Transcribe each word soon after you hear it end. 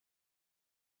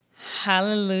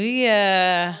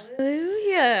Hallelujah.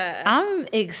 Hallelujah. I'm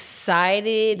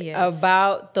excited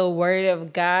about the word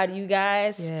of God, you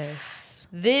guys. Yes.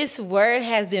 This word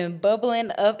has been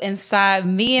bubbling up inside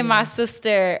me and my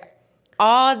sister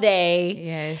all day.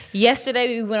 Yes.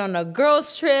 Yesterday we went on a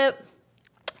girls trip.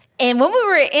 And when we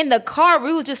were in the car,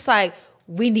 we was just like,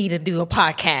 we need to do a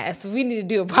podcast. We need to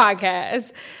do a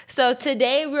podcast. So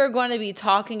today we're going to be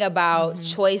talking about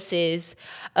choices.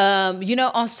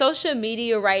 On social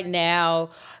media right now,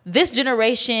 this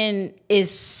generation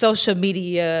is social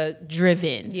media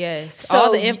driven. Yes. So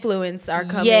all the influence are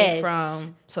coming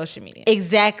from social media.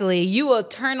 Exactly. You will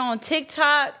turn on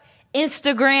TikTok,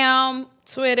 Instagram,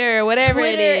 Twitter, whatever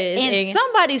it is. And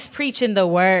somebody's preaching the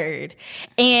word.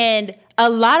 And a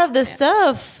lot of the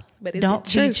stuff don't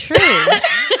be true.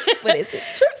 But is it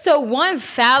true? So one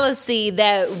fallacy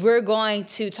that we're going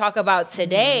to talk about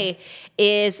today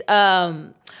is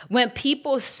when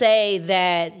people say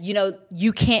that,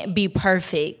 you can't be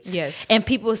perfect. Yes. And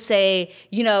people say,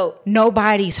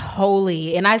 nobody's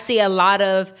holy. And I see a lot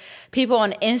of people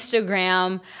on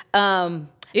Instagram, Even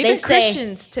they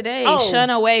Christians today shun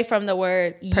away from the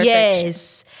word perfection.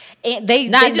 Yes. And they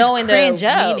Not just knowing the cringe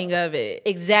up. meaning of it.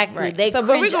 Exactly. Right. They But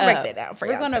we're cringe going to break up. that down for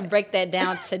We're y'all going to today. break that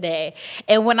down today.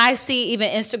 And when I see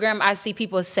even Instagram, I see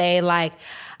people say like,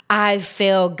 I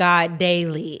fail God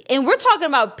daily. And we're talking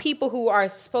about people who are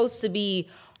supposed to be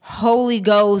Holy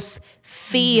Ghost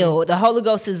filled. The Holy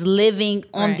Ghost is living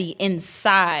on the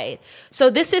inside. So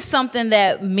this is something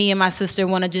that me and my sister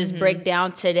want to just break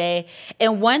down today.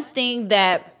 And one thing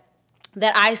that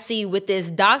I see with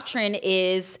this doctrine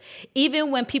is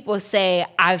even when people say,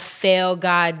 I fail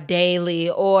God daily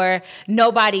or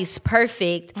nobody's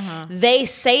perfect, they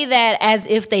say that as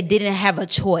if they didn't have a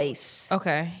choice.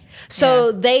 Okay.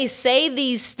 So they say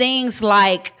these things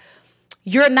like,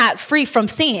 you're not free from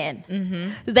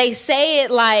sin. They say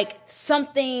it like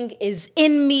something is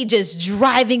in me just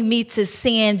driving me to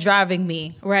sin, driving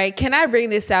me. Right. Can I bring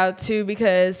this out too?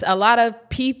 Because a lot of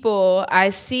people I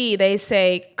see, they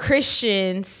say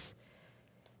Christians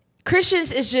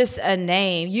is just a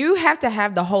name. You have to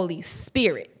have the Holy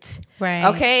Spirit. Right.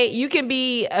 Okay. You can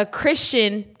be a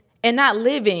Christian and not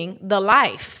living the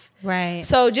life. Right.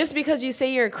 So just because you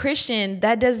say you're a Christian,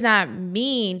 that does not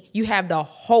mean you have the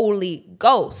Holy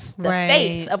Ghost, the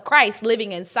faith of Christ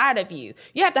living inside of you.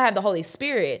 You have to have the Holy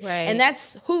Spirit. Right. And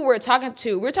that's who we're talking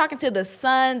to. We're talking to the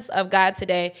sons of God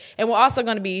today. And we're also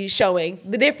going to be showing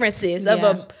the differences of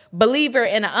a believer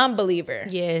and an unbeliever.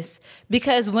 Yes.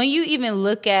 Because when you even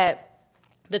look at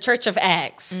the Church of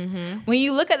Acts, when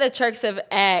you look at the Church of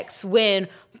Acts, when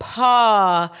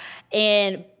Paul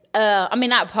and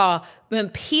when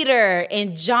Peter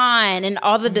and John and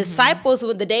all the disciples,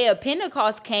 when the day of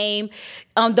Pentecost came,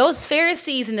 those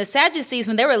Pharisees and the Sadducees,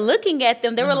 when they were looking at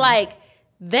them, they were like,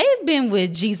 they've been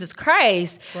with Jesus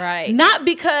Christ. Right. Not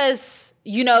because,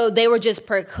 they were just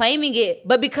proclaiming it,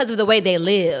 but because of the way they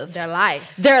lived.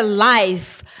 Their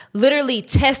life literally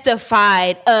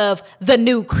testified of the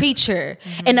new creature.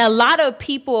 And a lot of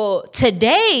people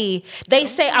today, they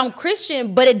say I'm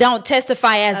Christian, but it don't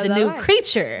testify as the new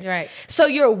creature. Right. So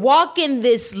you're walking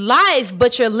this life,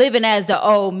 but you're living as the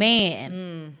old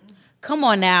man. Come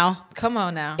on now.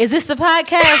 Is this the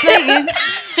podcast, Megan?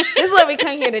 This is what we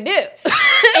come here to do.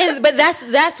 But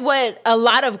that's what a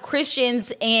lot of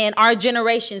Christians in our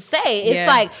generation say. It's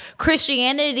like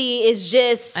Christianity is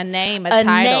just a name,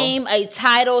 a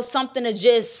title, something to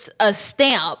just a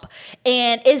stamp.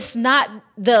 And it's not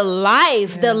the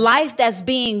life. The life that's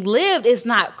being lived is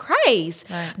not Christ.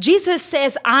 Right. Jesus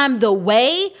says, I'm the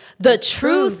way, the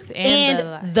truth,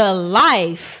 and the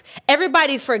life.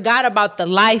 Everybody forgot about the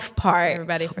life part.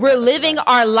 We're living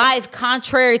our life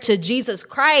contrary to Jesus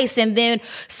Christ and then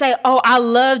say, oh, I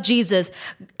love Jesus.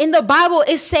 In the Bible,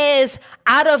 it says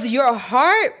out of your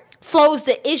heart flows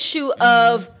the issue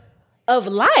of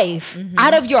life,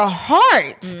 out of your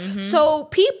heart. So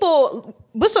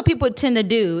what's what people tend to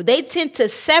do? They tend to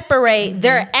separate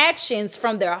their actions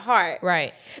from their heart.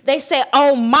 Right. They say,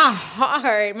 oh, my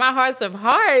hearts of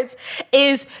hearts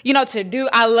is, to do,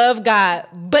 I love God.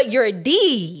 But your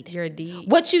deed,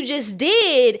 what you just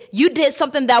did, you did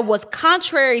something that was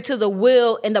contrary to the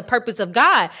will and the purpose of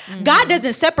God. God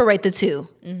doesn't separate the two.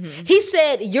 He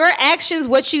said, your actions,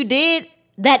 what you did,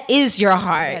 that is your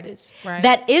heart.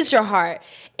 That is your heart.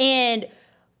 And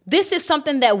this is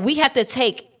something that we have to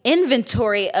take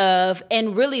inventory of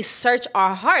and really search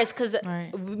our hearts, because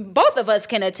both of us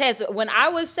can attest. When I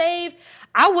was saved,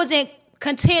 I wasn't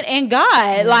content in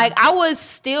God. Like I was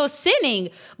still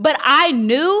sinning, but I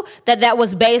knew that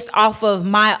was based off of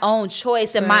my own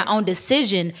choice and my own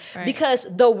decision because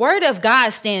the word of God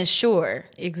stands sure.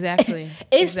 Exactly.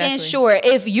 It stands sure.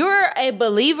 If you're a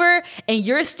believer and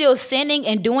you're still sinning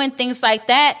and doing things like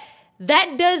that,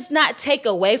 that does not take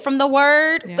away from the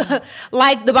word. Yeah.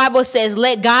 Like the Bible says,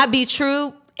 let God be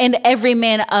true and every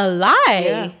man a lie.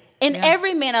 Yeah. And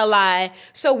every man a lie.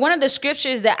 So one of the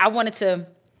scriptures that I wanted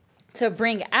to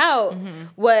bring out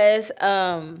was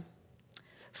James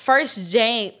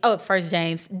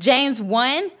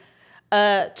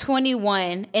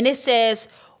 1:21, and it says,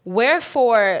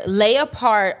 wherefore lay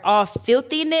apart all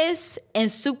filthiness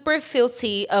and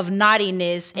superfluity of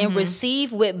naughtiness, and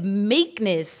receive with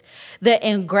meekness the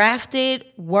engrafted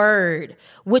word,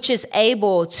 which is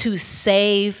able to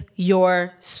save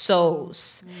your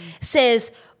souls. It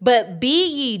says, but be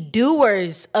ye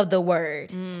doers of the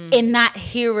word and not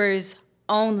hearers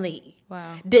only.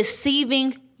 Wow.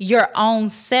 Deceiving your own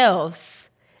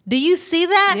selves. Do you see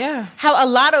that? Yeah. How a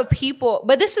lot of people,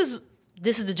 but this is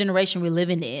the generation we're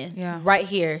living in right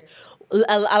here.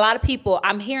 A lot of people,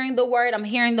 I'm hearing the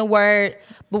word,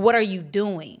 but what are you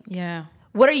doing? Yeah.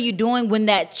 What are you doing when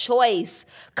that choice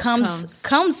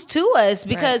comes to us?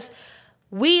 Because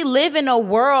we live in a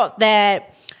world that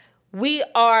we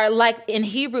are, like in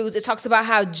Hebrews, it talks about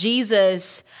how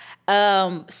Jesus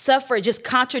suffered just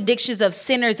contradictions of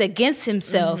sinners against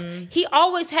himself. He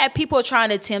always had people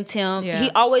trying to tempt him. Yeah. He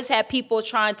always had people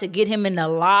trying to get him in a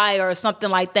lie or something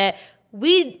like that.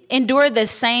 We endure the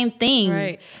same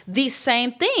thing, the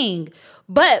same thing.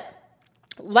 But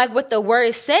like what the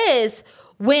word says,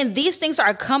 when these things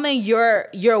are coming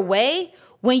your way,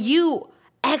 when you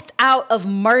act out of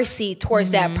mercy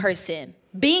towards that person,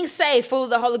 being saved, full of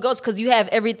the Holy Ghost, because you have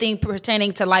everything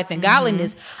pertaining to life and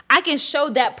godliness, I can show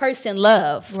that person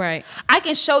love. Right. I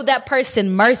can show that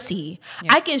person mercy.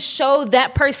 Yeah. I can show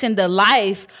that person the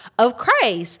life of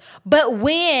Christ. But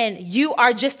when you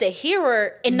are just a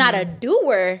hearer and not a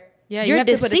doer, you're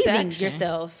deceiving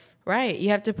yourself. Right.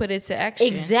 You have to put it to action.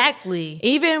 Exactly.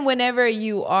 Even whenever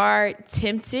you are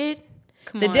tempted,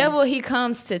 the devil, he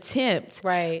comes to tempt.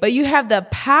 Right. But you have the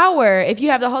power. If you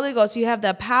have the Holy Ghost, you have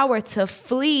the power to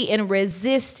flee and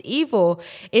resist evil.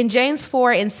 In James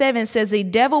 4:7 says the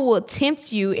devil will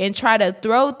tempt you and try to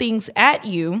throw things at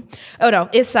you.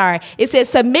 It says,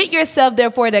 submit yourself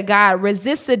therefore to God,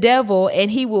 resist the devil,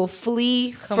 and he will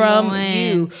flee from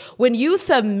you. When you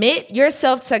submit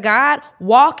yourself to God,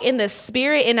 walk in the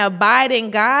Spirit and abide in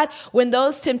God, when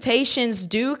those temptations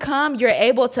do come, you're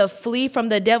able to flee from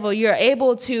the devil. You're able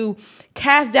to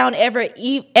cast down every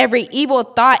evil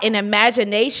thought and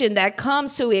imagination that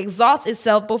comes to exalt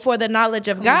itself before the knowledge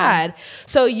of God.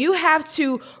 So you have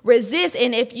to resist.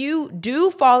 And if you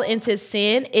do fall into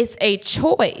sin, it's a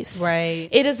choice. Right.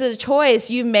 It is a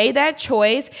choice. You made that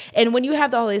choice. And when you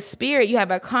have the Holy Spirit, you have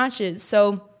a conscience.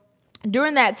 So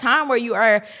during that time where you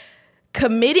are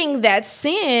committing that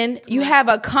sin, you have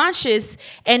a conscience,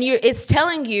 and it's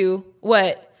telling you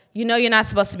what? You know you're not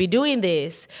supposed to be doing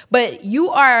this, but you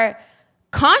are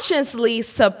consciously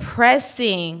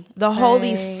suppressing the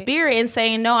Holy Spirit and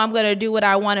saying, no, I'm going to do what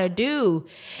I want to do.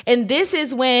 And this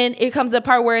is when it comes to the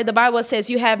part where the Bible says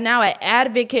you have now an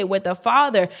advocate with the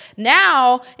Father.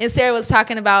 Now, and Sarah was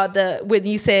talking about when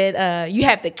you said you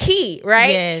have the key,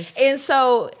 right? Yes. And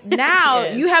so now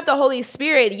you have the Holy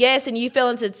Spirit, yes, and you fell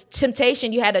into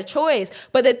temptation. You had a choice.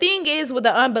 But the thing is with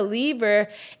the unbeliever,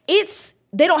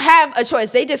 they don't have a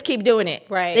choice. They just keep doing it.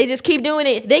 Right. They just keep doing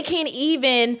it. They can't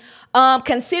even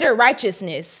consider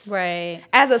righteousness. Right.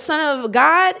 As a son of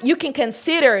God, you can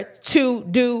consider to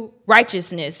do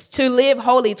righteousness, to live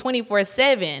holy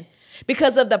 24/7.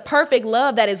 Because of the perfect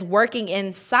love that is working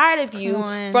inside of you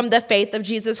from the faith of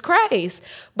Jesus Christ.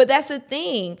 But that's the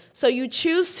thing. So you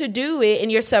choose to do it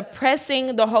and you're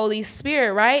suppressing the Holy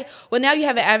Spirit, right? Well, now you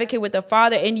have an advocate with the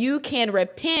Father and you can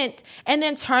repent and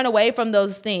then turn away from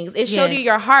those things. It showed you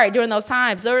your heart during those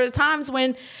times. There were times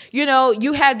when,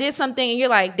 you have did something and you're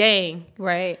like, dang.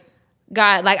 Right.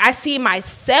 God, like I see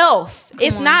myself.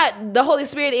 Not, the Holy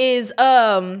Spirit is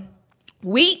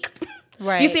weak.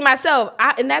 Right. You see myself.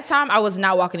 In that time, I was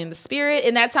not walking in the Spirit.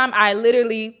 In that time, I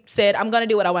literally said, I'm going to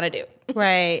do what I want to do.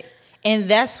 Right. And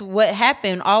that's what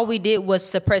happened. All we did was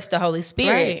suppress the Holy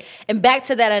Spirit. Right. And back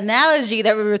to that analogy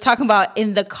that we were talking about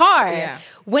in the car. Yeah.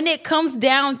 When it comes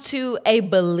down to a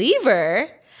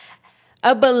believer,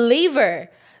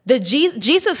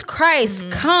 Jesus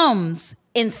Christ comes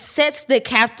and sets the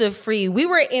captive free. We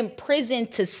were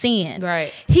imprisoned to sin.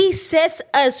 Right. He sets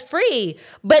us free.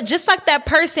 But just like that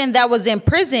person that was in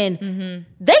prison,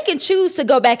 they can choose to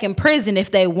go back in prison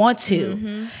if they want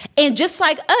to. And just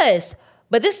like us,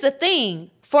 But this is the thing.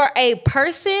 For a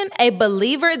person, a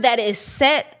believer that is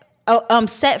set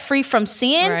free from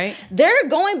sin, Right. they're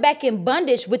going back in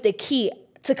bondage with the key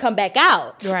to come back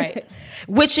out. Right.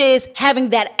 Which is having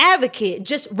that advocate,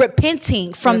 just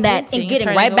repenting from that and getting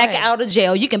turning right back away. out of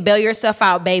jail. You can bail yourself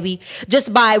out, baby,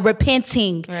 just by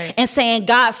repenting Right. and saying,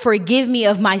 God, forgive me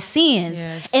of my sins.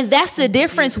 Yes. And that's the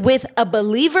difference with a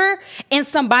believer and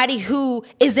somebody who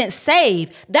isn't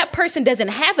saved. That person doesn't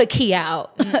have a key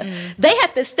out. They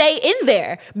have to stay in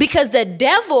there because the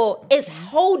devil is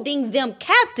holding them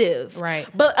captive. Right.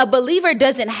 But a believer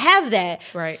doesn't have that.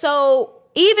 Right. So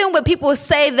even when people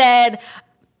say that,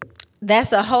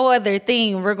 that's a whole other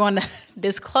thing we're going to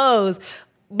disclose.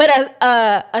 But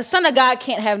a son of God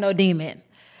can't have no demon.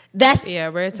 That's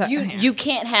you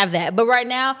can't have that. But right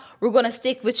now we're going to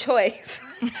stick with choice.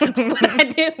 But I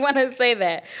didn't want to say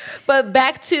that. But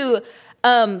back to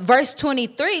verse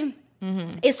 23.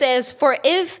 It says, "For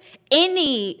if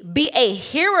any be a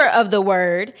hearer of the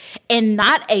word and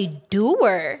not a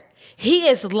doer, he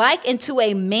is like unto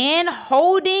a man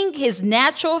holding his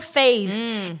natural face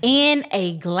in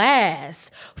a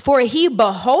glass. For he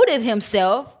beholdeth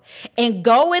himself and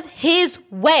goeth his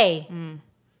way."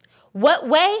 What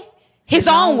way? His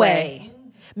own way.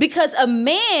 Because a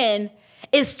man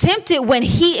is tempted when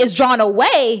he is drawn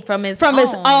away From his own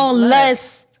own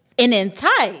lust and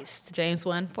enticed. James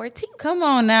 1:14. Come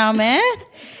on now, man.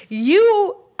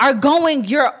 You are going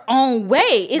your own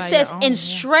way. It By says, your own, and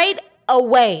straight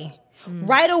away,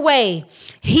 right away,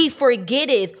 he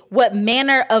forgetteth what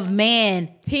manner of man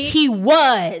he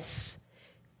was.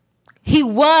 He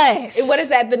was. What is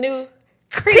that? The new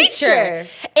creature.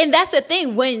 And that's the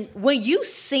thing. When you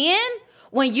sin,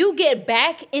 when you get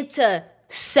back into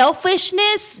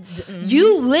selfishness,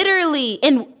 you literally,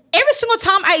 and every single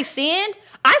time I sinned,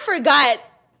 I forgot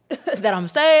that I'm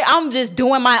saved. I'm just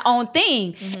doing my own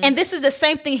thing. And this is the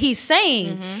same thing he's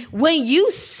saying. When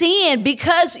you sin,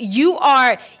 because you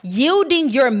are yielding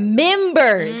your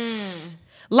members,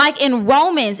 like in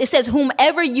Romans, it says,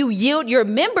 whomever you yield your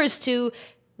members to,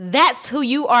 that's who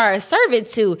you are a servant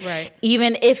to. Right.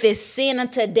 Even if it's sin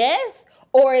unto death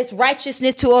or it's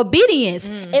righteousness to obedience.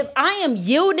 If I am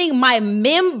yielding my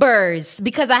members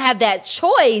because I have that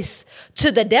choice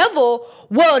to the devil,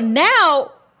 well,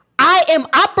 now I am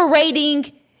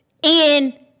operating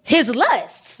in his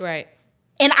lusts. Right.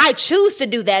 And I choose to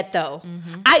do that, though.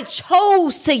 I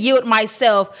chose to yield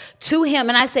myself to him.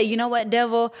 And I say, you know what,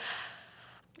 devil?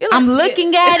 I'm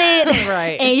looking at it.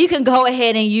 Right. And you can go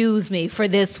ahead and use me for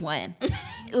this one.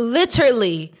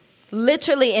 Literally.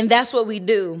 And that's what we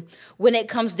do when it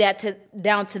comes down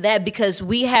to that, because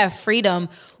we have freedom.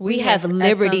 We have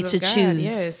liberty to choose.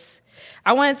 Yes.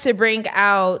 I wanted to bring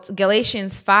out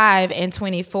Galatians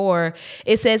 5:24.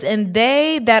 It says, "And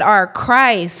they that are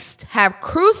Christ have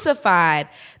crucified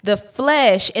the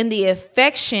flesh in the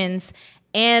affections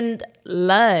and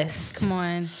lust." Come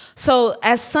on. So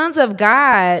as sons of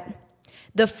God,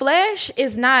 the flesh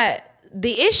is not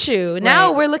the issue. Now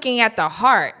Right. we're looking at the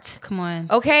heart. Come on.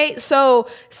 Okay, so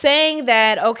saying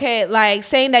that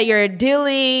you're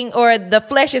dealing or the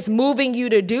flesh is moving you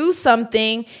to do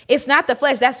something, it's not the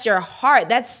flesh, that's your heart.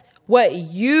 That's what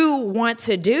you want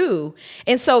to do.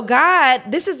 And so God,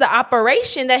 this is the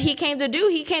operation that he came to do.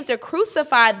 He came to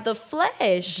crucify the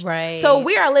flesh. Right. So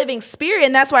we are living spirit,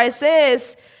 and that's why it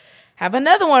says, have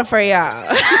another one for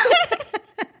y'all.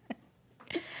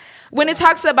 When it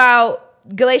talks about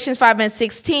Galatians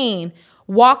 5:16,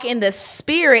 walk in the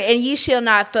spirit and ye shall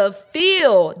not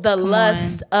fulfill the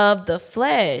lust of the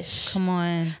flesh. Come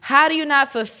on. How do you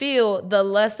not fulfill the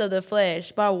lust of the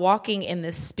flesh? By walking in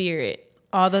the spirit.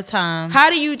 All the time. How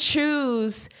do you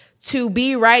choose to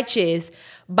be righteous?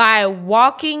 By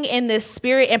walking in the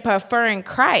spirit and preferring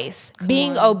Christ,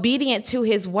 being obedient to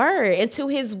his word and to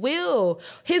his will.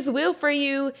 His will for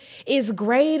you is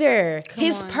greater.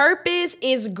 His purpose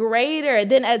is greater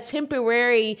than a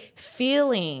temporary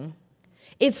feeling.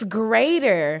 It's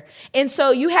greater. And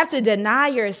so you have to deny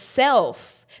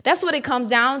yourself. That's what it comes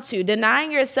down to,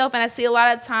 denying yourself. And I see a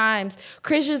lot of times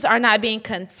Christians are not being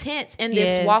content in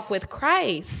this walk with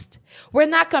Christ. We're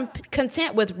not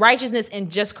content with righteousness in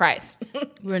just Christ.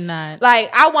 We're not. Like,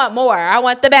 I want more. I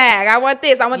want the bag. I want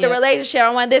this. I want the relationship. I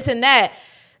want this and that.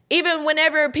 Even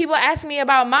whenever people ask me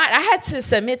about mine, I had to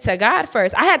submit to God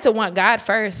first. I had to want God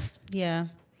first. Yeah.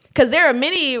 Because there are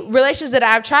many relationships that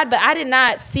I've tried, but I did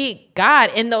not seek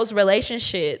God in those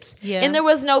relationships. Yeah. And there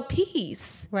was no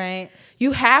peace. Right.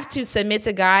 You have to submit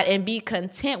to God and be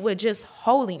content with just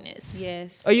holiness.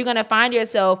 Yes. Or you're going to find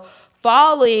yourself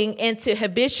falling into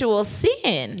habitual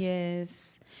sin.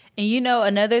 Yes. And you know,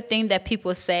 another thing that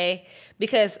people say,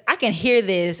 because I can hear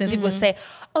this when people say,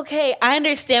 okay, I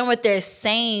understand what they're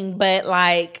saying, but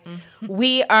like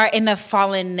we are in a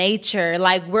fallen nature.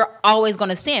 Like we're always going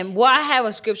to sin. Well, I have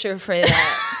a scripture for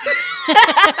that.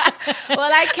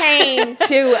 Well, I came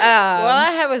to.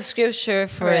 I have a scripture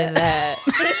for that.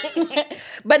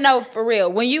 But no, for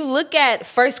real. When you look at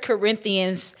 1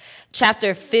 Corinthians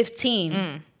chapter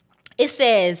 15, it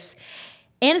says,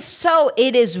 and so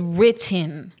it is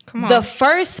written, the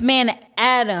first man,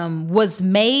 Adam, was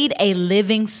made a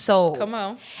living soul. Come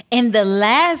on. And the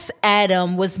last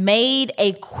Adam was made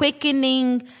a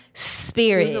quickening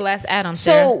spirit. Who's the last Adam?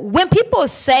 So when people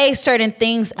say certain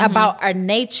things about our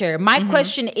nature, my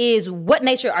question is, what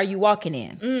nature are you walking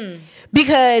in?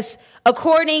 Because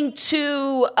according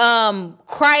to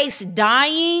Christ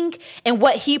dying and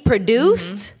what he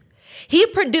produced, he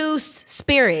produced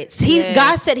spirits.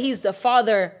 God said he's the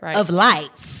father of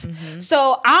lights.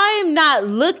 So I'm not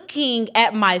looking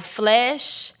at my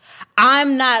flesh.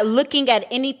 I'm not looking at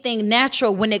anything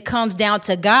natural when it comes down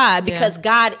to God, because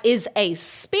God is a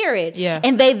spirit.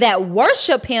 And they that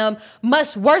worship him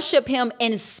must worship him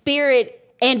in spirit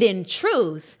and in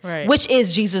truth, which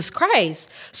is Jesus Christ.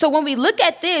 So when we look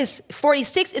at this,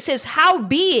 46, it says,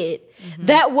 howbeit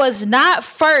that was not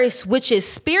first which is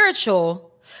spiritual,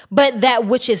 but that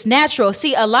which is natural.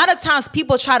 See, a lot of times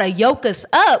people try to yoke us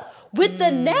up with the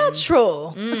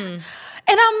natural. And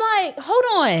I'm like, hold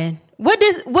on. What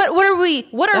are we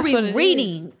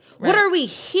reading? What are we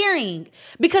hearing?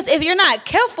 Because if you're not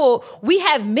careful, we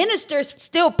have ministers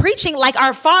still preaching like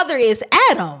our father is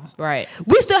Adam. Right.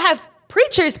 We still have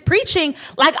preachers preaching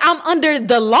like I'm under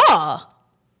the law.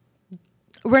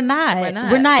 We're not.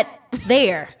 We're not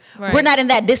there. Right. We're not in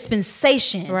that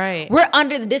dispensation. Right. We're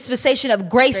under the dispensation of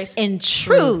grace and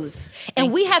truth.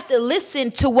 And we have to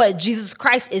listen to what Jesus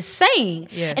Christ is saying.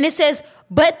 Yes. And it says,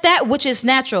 but that which is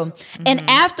natural, and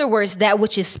afterwards that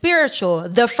which is spiritual.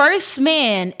 The first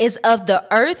man is of the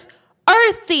earth,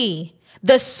 earthy.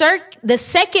 The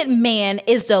second man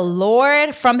is the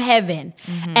Lord from heaven.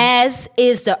 As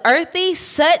is the earthy,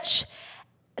 such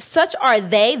are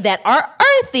they that are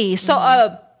earthy. So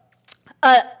a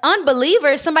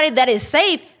unbeliever, somebody that is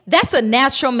saved, that's a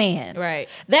natural man. Right.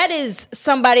 That is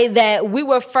somebody that we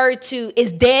refer to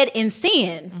is dead in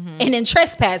sin and in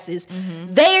trespasses.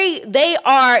 They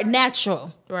are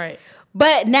natural. Right.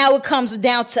 But now it comes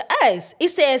down to us. It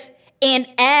says, and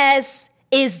as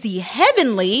is the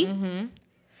heavenly,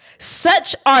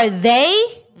 such are they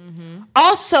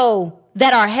also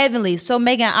that are heavenly. So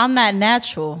Megan, I'm not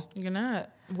natural. You're not.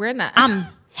 We're not. I'm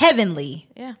heavenly.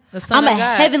 Yeah. The Son I'm of God.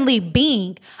 a heavenly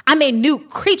being. I'm a new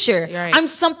creature. Right. I'm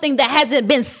something that hasn't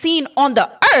been seen on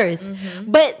the earth.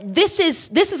 But this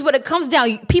is what it comes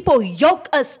down. People yoke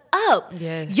us up.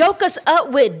 Yes. Yoke us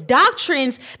up with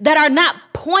doctrines that are not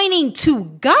pointing to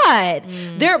God.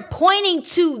 They're pointing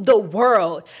to the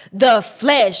world, the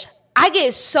flesh. I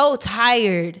get so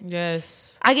tired.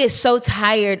 Yes. I get so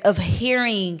tired of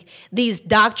hearing these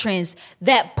doctrines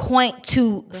that point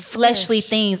to fleshly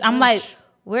things. I'm like,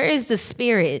 where is the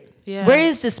spirit? Yeah. Where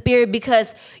is the spirit?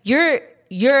 Because you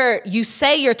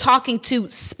say you're talking to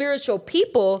spiritual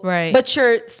people, right, but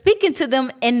you're speaking to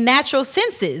them in natural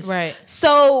senses. Right.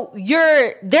 So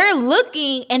they're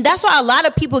looking, and that's why a lot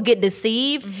of people get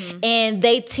deceived and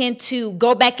they tend to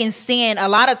go back and sin. A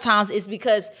lot of times it's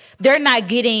because they're not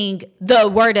getting the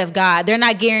word of God. They're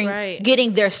not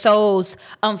getting their souls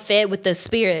fed with the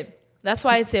spirit. That's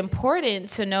why it's important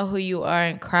to know who you are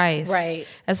in Christ. Right.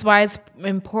 That's why it's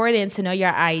important to know your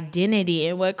identity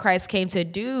and what Christ came to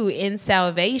do in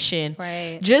salvation.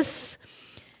 Right.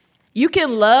 You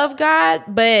can love God,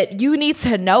 but you need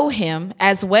to know him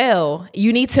as well.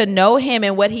 You need to know him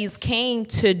and what he's came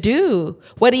to do,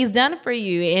 what he's done for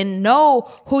you, and know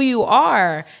who you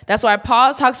are. That's why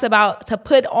Paul talks about to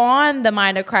put on the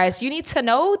mind of Christ. You need to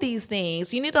know these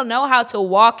things. You need to know how to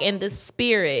walk in the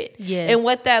spirit and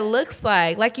what that looks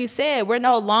like. Like you said, we're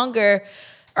no longer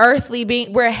earthly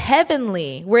being, we're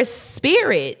heavenly, we're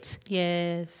spirit.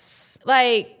 Yes.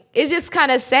 Like, it's just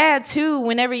kind of sad, too,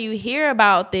 whenever you hear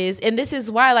about this. And this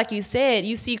is why, like you said,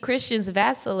 you see Christians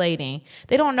vacillating.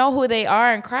 They don't know who they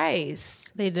are in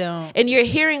Christ. They don't. And you're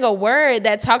hearing a word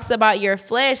that talks about your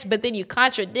flesh, but then you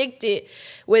contradict it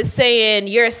with saying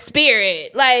your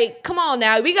spirit. Like, come on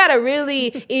now. We got to really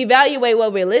evaluate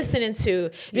what we're listening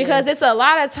to. Because it's a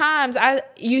lot of times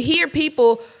you hear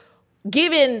people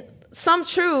giving some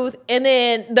truth, and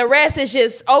then the rest is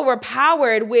just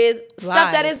overpowered with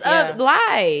stuff that is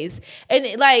lies.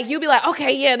 And like, you'll be like,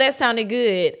 okay, yeah, that sounded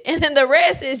good. And then the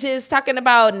rest is just talking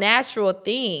about natural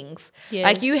things. Yes.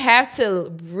 Like, you have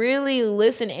to really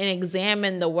listen and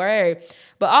examine the word.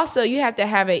 But also you have to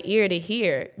have an ear to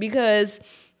hear, because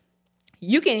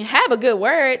you can have a good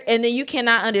word and then you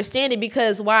cannot understand it,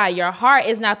 because why? Your heart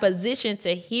is not positioned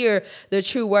to hear the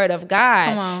true word of God.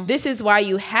 Come on. This is why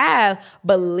you have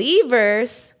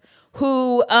believers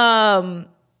who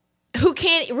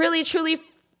can't really truly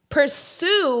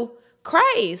pursue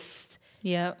Christ.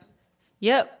 Yep.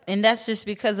 And that's just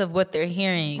because of what they're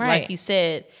hearing, Right. like you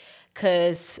said.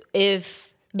 Because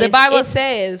if The if- Bible if-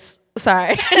 says,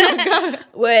 sorry,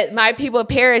 what my people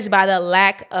perish by the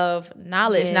lack of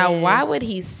knowledge. Now, why Yes. would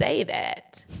he say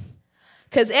that?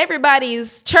 Because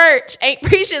everybody's church ain't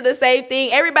preaching the same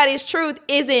thing. Everybody's truth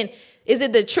isn't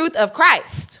the truth of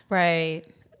Christ. right,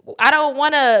 I don't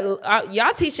want to,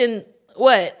 y'all teaching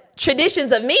what?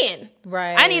 Traditions of men.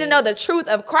 Right. I need to know the truth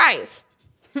of Christ.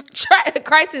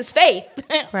 Christ is faith.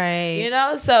 right. You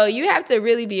know, so you have to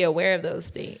really be aware of those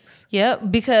things. Yep,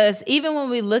 because even when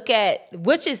we look at,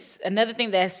 which is another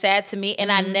thing that's sad to me, and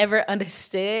I never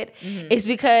understood, is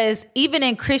because even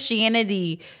in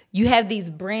Christianity, you have these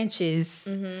branches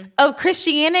of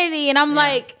Christianity, and I'm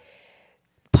like,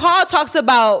 Paul talks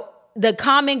about the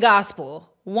common gospel,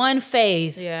 one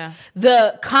faith, Yeah.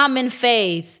 the common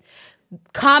faith,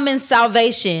 common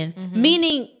salvation,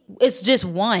 meaning it's just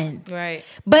one. Right.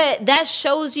 But that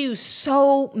shows you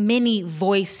so many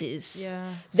voices.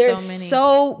 Yeah, There's so many.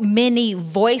 so many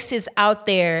voices out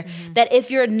there that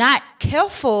if you're not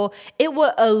careful, it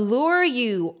will allure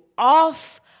you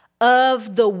off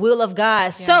of the will of God.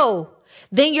 So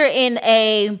then you're in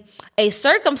a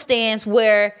circumstance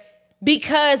where,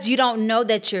 because you don't know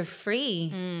that you're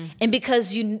free, and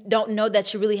because you don't know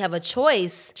that you really have a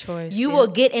choice, you will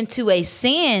get into a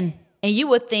sin and you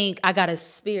would think, I got a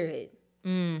spirit.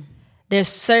 There's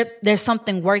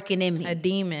something working in me. A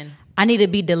demon. I need to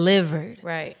be delivered.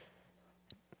 Right.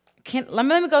 Let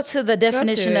me go to the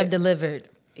definition it. of delivered.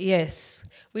 Yes.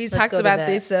 We Let's talked go to about that.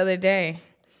 this the other day.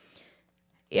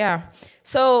 Yeah.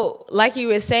 So, like you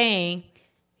were saying,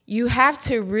 you have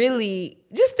to really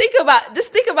just think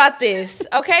about this,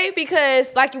 okay?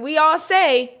 Because like we all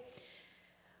say,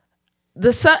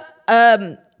 the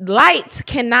sun light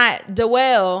cannot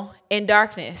dwell in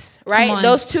darkness, Come right? on.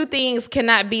 Those two things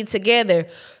cannot be together.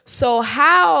 So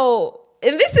how,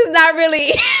 and this is not really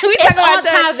we It's talk about on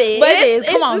church, topic. but It it's,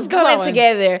 is. Come on, it's come going on.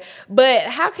 together. But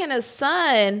how can a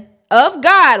son of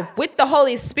God with the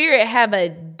Holy Spirit have a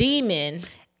demon?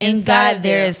 In inside God of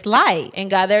there them? is light. In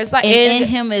God there's light. And in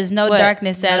him is no what?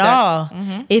 darkness No at dark-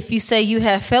 all. If you say you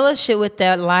have fellowship with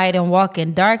that light and walk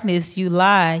in darkness, you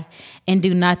lie and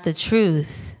do not the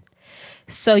truth.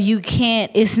 So you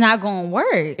can't, it's not going to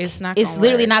work. It's not It's gonna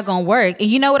literally work. not going to work. And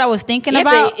you know what I was thinking You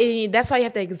have about? that's why you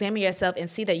have to examine yourself and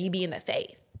see that you be in the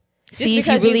faith. Just See if you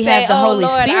because really say, have the "Oh, Holy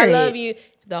Lord, Spirit." I love you.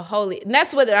 The Holy, and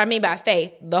that's what I mean by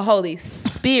faith. The Holy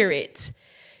Spirit.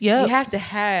 Yep. You have to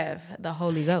have the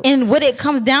Holy Ghost. And what it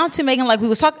comes down to, Megan, like we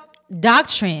was talking,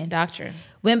 doctrine. doctrine.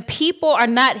 When people are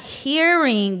not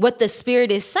hearing what the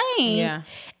Spirit is saying, Yeah.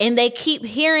 and they keep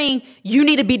hearing, you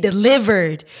need to be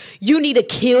delivered, you need to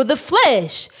kill the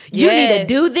flesh, you need to Yes.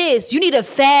 do this, you need to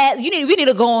fast, we need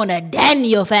to go on a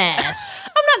Daniel fast.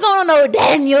 I'm not going on no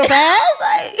Daniel fast.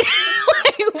 Like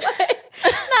what?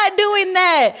 I'm not doing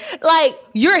that. Like,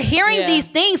 you're hearing Yeah. these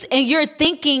things and you're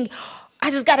thinking, I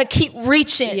just gotta keep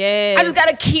reaching. Yes. I just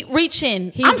gotta keep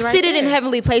reaching. He's I'm right seated in there.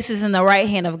 heavenly places in the right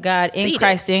hand of God, in Seated.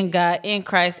 Christ, in God, in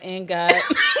Christ, in God.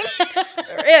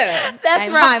 Yeah. That's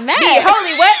where I'm at. Be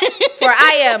holy what? For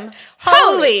I am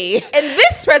holy in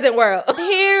this present world.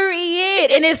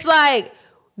 Period. And it's like,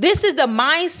 this is the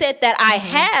mindset that I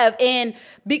have, and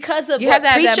because of You what have to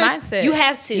have that preachers, mindset. you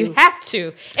have to. You have to.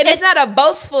 And it's not a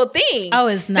boastful thing. Oh,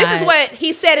 it's This is not. what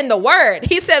he said in the word.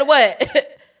 He said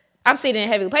what? I'm seated in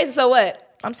heavenly places. So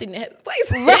what? I'm seated in heavenly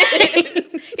places.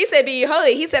 Right. He said, be ye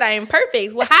holy. He said, I am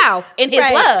perfect. Well, how? In his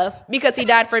Right. love, because he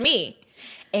died for me.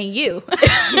 and you.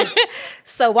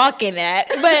 So walk in that.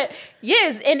 But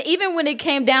yes, and even when it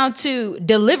came down to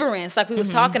deliverance, like we was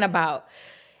talking about,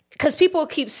 because people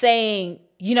keep saying,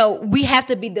 you know, we have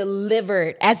to be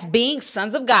delivered as being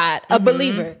sons of God, a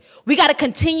believer. We got to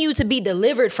continue to be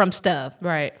delivered from stuff.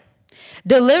 Right.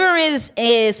 Deliverance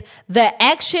is the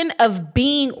action of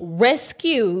being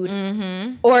rescued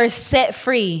or set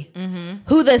free.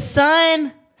 Who the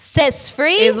Son sets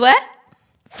free Is what?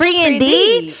 free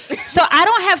indeed. So I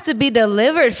don't have to be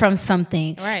delivered from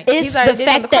something. Right. It's He's already the did it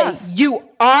on fact the that cross. you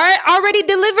are already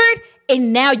delivered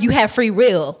and now you have free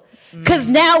will. Because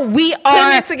now we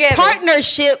are it together.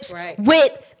 partnerships Right.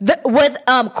 with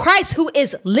Christ, who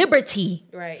is liberty.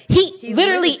 Right. He He's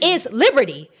literally liberty. is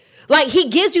liberty. Like, he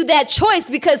gives you that choice,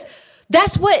 because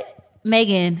that's what,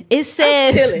 Megan, it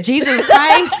says chilling. Jesus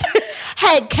Christ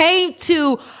had came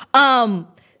to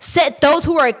set those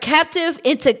who are captive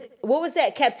into, what was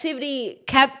that? Captivity.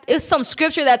 It's some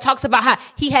scripture that talks about how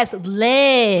he has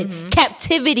led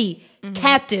captivity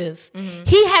captive.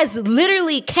 He has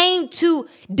literally came to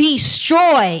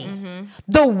destroy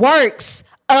the works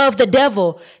of the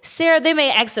devil. Sarah, they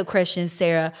may ask a question,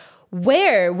 Sarah.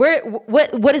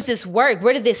 What is this work?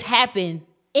 Where did this happen?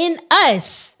 In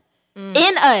us.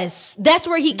 In us. That's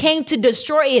where he came to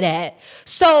destroy it at.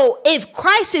 So if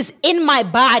Christ is in my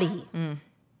body,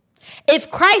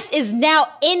 if Christ is now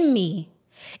in me,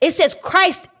 it says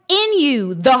Christ in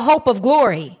you, the hope of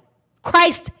glory.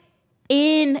 Christ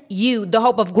in you, the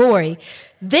hope of glory.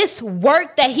 This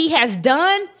work that he has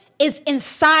done is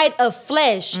inside of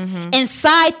flesh,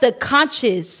 inside the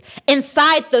conscience,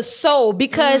 inside the soul,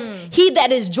 because he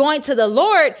that is joined to the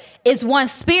Lord is one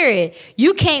spirit.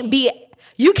 You can't be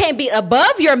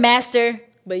above your master,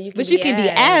 but you can be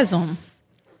as him.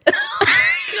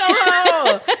 Come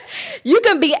on. You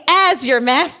can be as your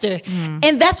master.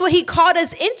 And that's what he called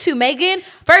us into, Megan.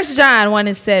 1 John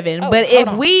 1:7. But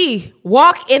if we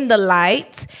walk in the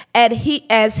light,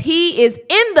 as he is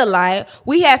in the light,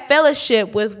 we have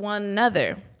fellowship with one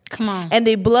another. Come on. And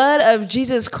the blood of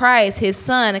Jesus Christ, his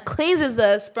son, cleanses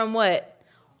us from what?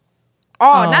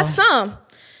 All. Not some.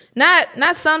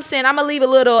 Not some sin. I'm going to leave a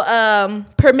little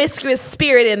promiscuous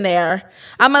spirit in there.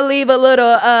 I'm going to leave a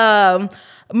little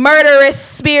murderous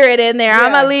spirit in there.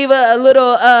 I'm gonna leave a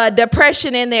little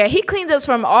depression in there. He cleans us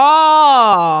from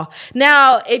all.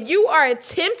 Now, if you are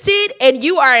tempted and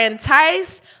you are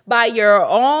enticed by your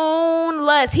own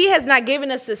lust, he has not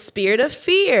given us the spirit of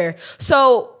fear.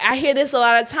 So I hear this a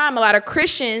lot of time. A lot of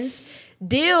Christians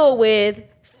deal with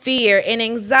fear and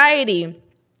anxiety.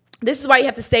 This is why you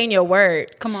have to stay in your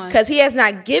word. Come on. Because he has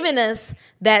not given us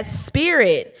that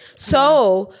spirit.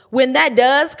 So when that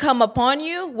does come upon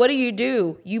you, what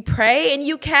do? You pray and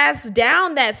you cast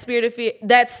down that spirit of fear,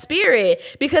 that spirit.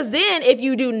 Because then if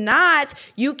you do not,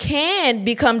 you can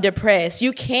become depressed.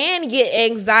 You can get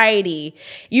anxiety.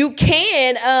 You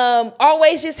can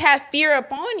always just have fear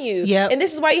upon you. Yep. And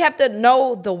this is why you have to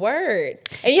know the word.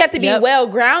 And you have to be well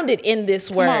grounded in this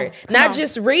word. Not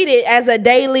just read it as a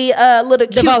daily little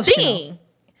cute thing.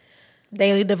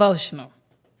 Daily devotional.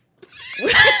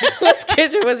 What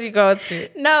scripture was you going to?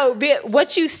 No, but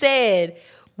what you said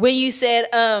when you said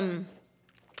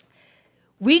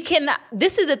we cannot.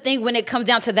 This is the thing when it comes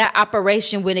down to that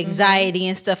operation with anxiety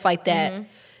and stuff like that.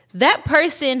 That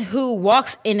person who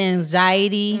walks in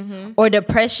anxiety or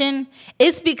depression,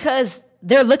 it's because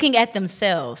they're looking at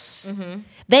themselves.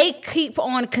 They keep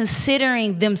on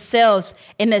considering themselves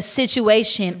in a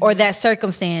situation or that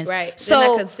circumstance. Right.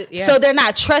 So they're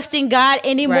not trusting God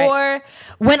anymore. Right.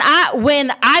 When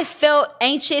I felt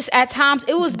anxious at times,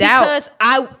 it was because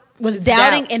I was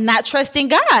doubting and not trusting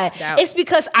God. It's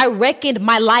because I reckoned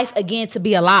my life again to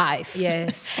be alive.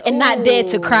 Yes. And not dead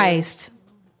to Christ.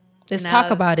 Let's talk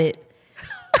about it.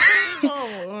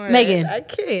 Megan. I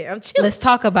can't. I'm chilling. Let's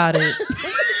talk about it.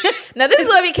 Now, this is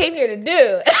what we came here to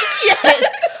do.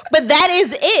 Yes. But that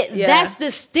is it. Yeah. That's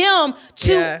the stem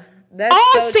to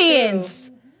all sins.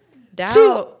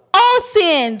 To all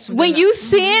sins. When you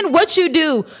sin, what you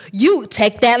do? You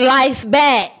take that life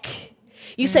back.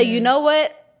 You say, you know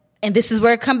what? And this is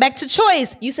where it come back to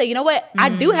choice. You say, you know what? I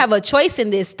do have a choice in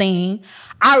this thing.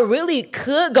 I really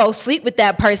could go sleep with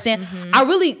that person. I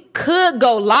really could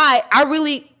go lie. I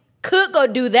really could go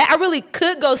do that. I really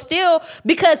could go steal,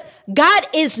 because God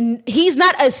he's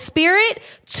not a spirit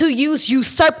to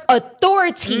usurp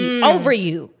authority over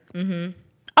you.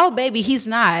 Oh, baby, he's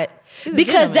not.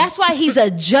 Because that's why he's a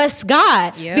just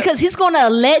God. Because he's going to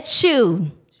let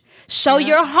you show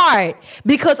your heart.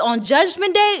 Because on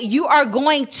Judgment Day, you are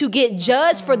going to get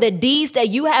judged for the deeds that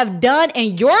you have done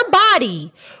in your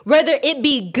body, whether it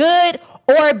be good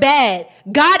or bad.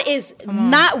 God is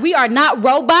not, we are not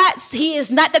robots. He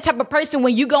is not the type of person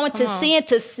when you go into sin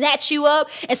to snatch you up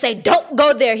and say, don't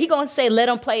go there. He going to say, let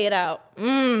him play it out.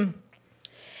 And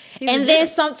then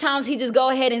sometimes he just go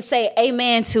ahead and say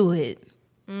amen to it.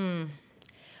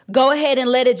 Go ahead and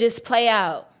let it just play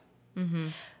out.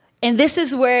 And this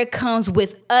is where it comes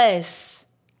with us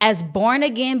as born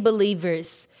again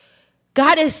believers.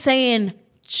 God is saying,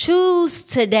 choose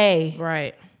today.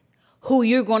 Right. Who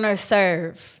you're going to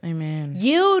serve. Amen.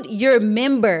 Yield your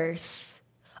members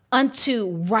unto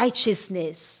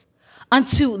righteousness,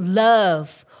 unto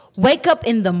love. Wake up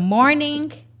in the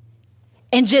morning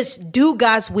and just do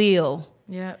God's will.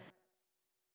 Yep.